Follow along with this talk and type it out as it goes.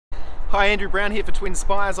Hi, Andrew Brown here for Twin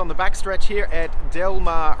Spires on the backstretch here at Del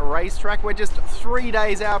Mar Racetrack. We're just 3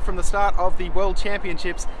 days out from the start of the World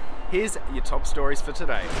Championships. Here's your top stories for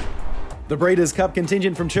today. The Breeders' Cup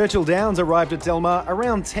contingent from Churchill Downs arrived at Del Mar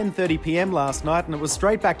around 10:30 p.m. last night, and it was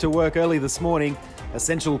straight back to work early this morning.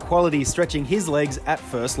 Essential Quality stretching his legs at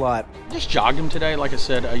first light. Just jogged him today. Like I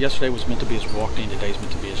said, yesterday was meant to be his walk day, and today's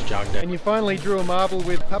meant to be his jog day. And you finally drew a marble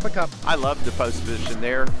with Papa Cup. I love the post position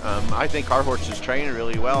there. I think our horse is training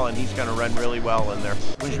really well, and he's going to run really well in there.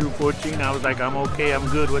 When she was 14, I was like, I'm okay, I'm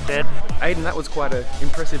good with that. Aidan, that was quite an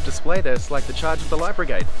impressive display there. It's like the charge of the Light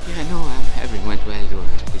Brigade. Yeah, no, everything went well.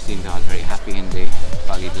 They seemed all very happy and they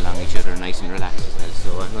followed along each other nice and relaxed as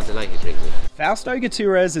well, so I'm delighted really. Fausto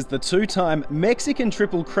Gutierrez is the two-time Mexican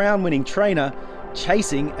Triple Crown winning trainer,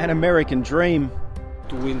 chasing an American dream.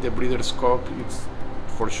 To win the Breeders' Cup,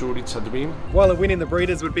 for sure it's a dream. While a win in the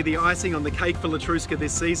Breeders would be the icing on the cake for Latruska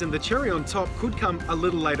this season, the cherry on top could come a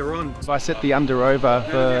little later on. If I set the under-over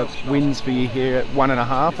for wins for you here at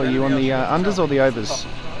 1.5, are you on the unders or the overs?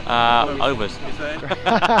 Overs.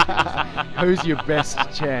 Who's your best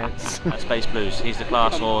chance? Space Blues, he's the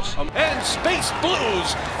class horse. And Space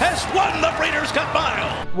Blues has won the Breeders' Cup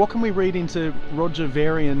Mile. What can we read into Roger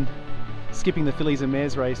Varian skipping the fillies and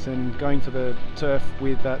mares race and going for the turf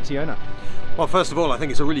with Tiona? Well, first of all, I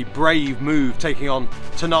think it's a really brave move taking on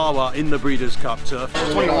Tanawa in the Breeders' Cup turf.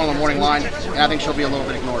 21 on the morning line, and I think she'll be a little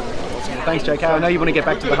bit ignored. Thanks, JK. I know you want to get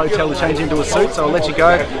back to the hotel to change into a suit, so I'll let you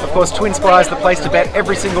go. Of course, Twin Spires, the place to bet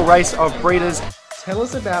every single race of Breeders. Tell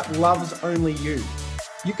us about Love's Only You.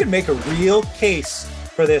 You can make a real case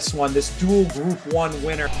for this one, this dual Group 1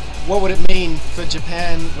 winner. What would it mean for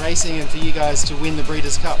Japan racing and for you guys to win the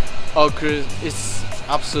Breeders' Cup? Oh, it's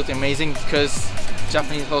absolutely amazing because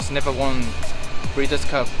Japanese horse never won Breeders'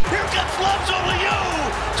 Cup. Here comes Love's Only You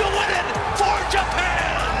to win it for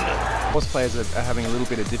Japan! Horse players are having a little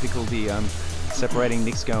bit of difficulty separating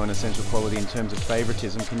Nixco and Essential Quality in terms of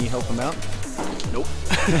favouritism. Can you help them out? Nope.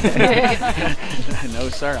 No,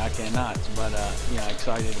 sir, I cannot. But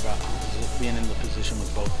excited about being in the position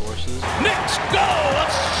with both horses. Nixco, a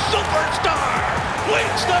superstar,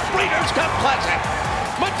 wins the Breeders' Cup Classic.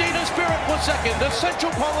 Medina Spirit was second.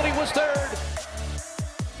 Essential Quality was third.